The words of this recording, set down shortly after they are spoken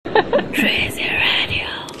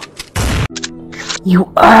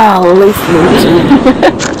You are listening to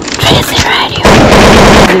Tracy Radio.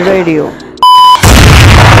 The radio.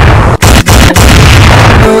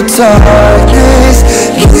 No targets.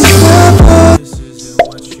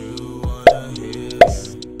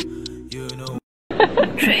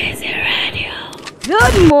 Tracy Radio.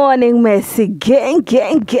 Good morning, Messi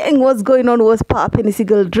gang. What's going on? What's popping? It's your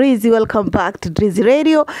girl Drizzy. Welcome back to Drizzy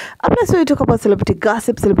Radio, a place where we talk about celebrity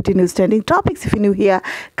gossip, celebrity news, trending topics. If you're new here,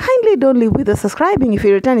 kindly don't leave without subscribing. If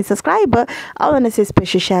you're a returning subscriber, I want to say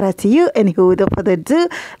special shout out to you. And here, without further ado,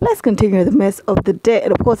 let's continue the mess of the day.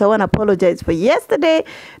 And of course, I want to apologize for yesterday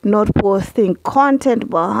not posting content,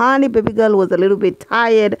 but honey, baby girl was a little bit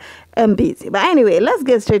tired and busy. But anyway, let's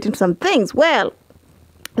get straight into some things. Well,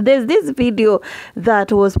 there's this video that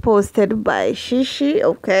was posted by Shishi.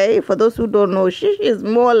 Okay, for those who don't know, Shishi is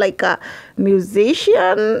more like a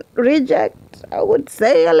musician reject, I would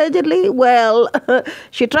say, allegedly. Well,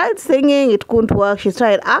 she tried singing, it couldn't work. She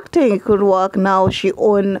tried acting, it couldn't work. Now she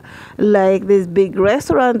owns like this big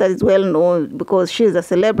restaurant that is well known because she's a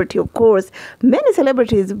celebrity. Of course, many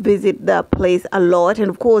celebrities visit the place a lot. And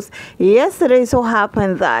of course, yesterday so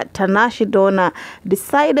happened that TANASHA Donna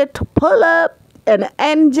decided to pull up an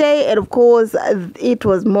NJ, and of course it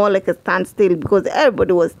was more like a standstill because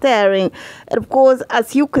everybody was staring. And of course,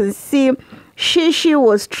 as you can see, Shishi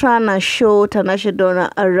was trying to show TANASHA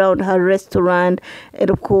Donna around her restaurant and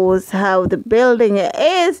of course how the building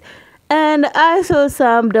is. And I saw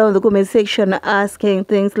some down in the comment section asking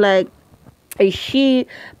things like, is she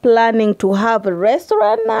planning to have a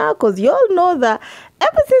restaurant now? Because you all know that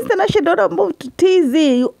ever since TANASHA Donna moved to TZ,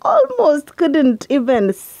 you almost couldn't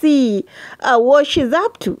even see what she's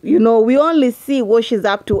up to. You know, we only see what she's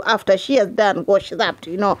up to after she has done what she's up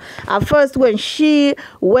to. You know, at first when she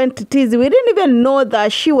went to TZ, we didn't even know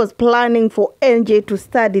that she was planning for NJ to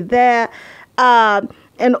study there.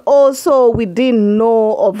 And also, we didn't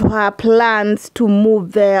know of her plans to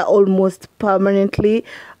move there almost permanently.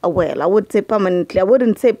 Well, I would say permanently. I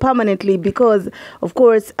wouldn't say permanently because, of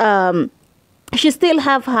course, she still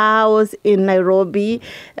have her house in Nairobi.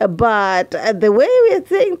 But the way we're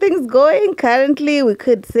seeing things going currently, we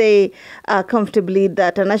could say comfortably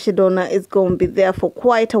that TANASHA Donna is going to be there for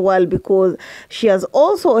quite a while because she has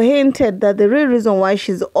also hinted that the real reason why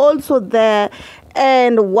she's also there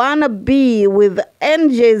and wanna be with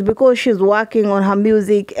NJ is because she's working on her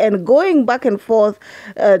music and going back and forth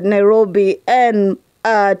Nairobi and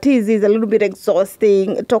TZ is a little bit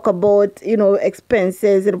exhausting. Talk about, you know,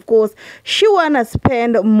 expenses, and of course she wanna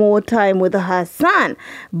spend more time with her son.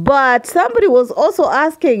 But somebody was also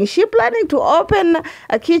asking, is she planning to open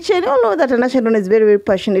a kitchen? You all know that TANASHA Donna is very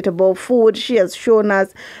passionate about food. She has shown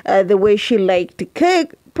us the way she liked to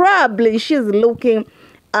cook. Probably she's looking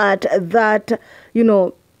at that, you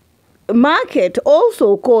know, market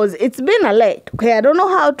also, because it's been alleged. Okay, I don't know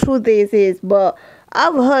how true this is, but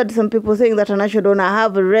I've heard some people saying that TANASHA Donna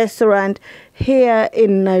have a restaurant here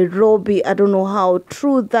in Nairobi. I don't know how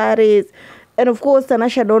true that is. And of course,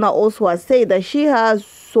 TANASHA Donna also has said that she has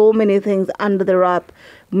so many things under the wrap,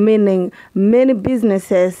 meaning many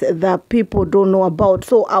businesses that people don't know about.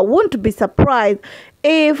 So I wouldn't be surprised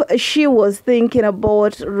if she was thinking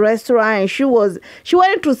about restaurant. She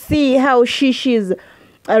wanted to see how Shishi's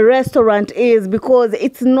a restaurant is, because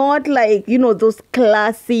it's not like, you know, those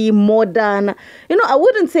classy, modern, you know, I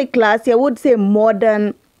wouldn't say classy, I would say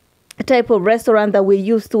modern type of restaurant that we're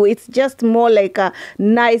used to. It's just more like a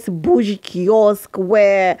nice bougie kiosk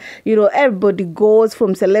where, you know, everybody goes,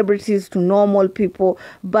 from celebrities to normal people,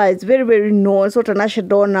 but it's very known. So TANASHA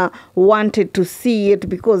Donna wanted to see it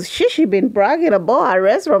because she been bragging about her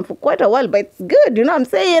restaurant for quite a while. But it's good, you know what I'm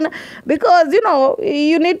saying? Because, you know,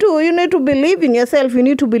 you need to believe in yourself. You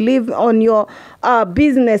need to believe on your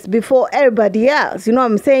business before everybody else. You know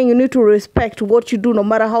what I'm saying? You need to respect what you do, no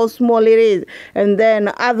matter how small it is, and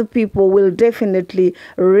then other people will definitely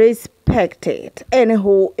respect it.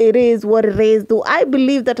 Anyhow, it is what it is. Do I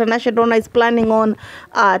believe that TANASHA Donna is planning on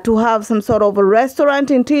to have some sort of a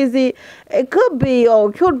restaurant in TZ? It could be, or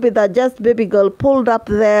it could be that just baby girl pulled up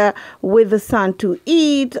there with the son to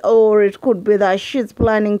eat, or it could be that she's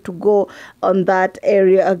planning to go on that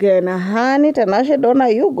area again. Honey, TANASHA Donna,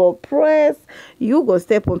 you go press, you go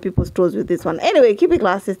step on people's toes with this one. Anyway, keep it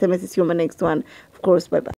classy. Stay messy. See you on the next one. Of course, bye bye.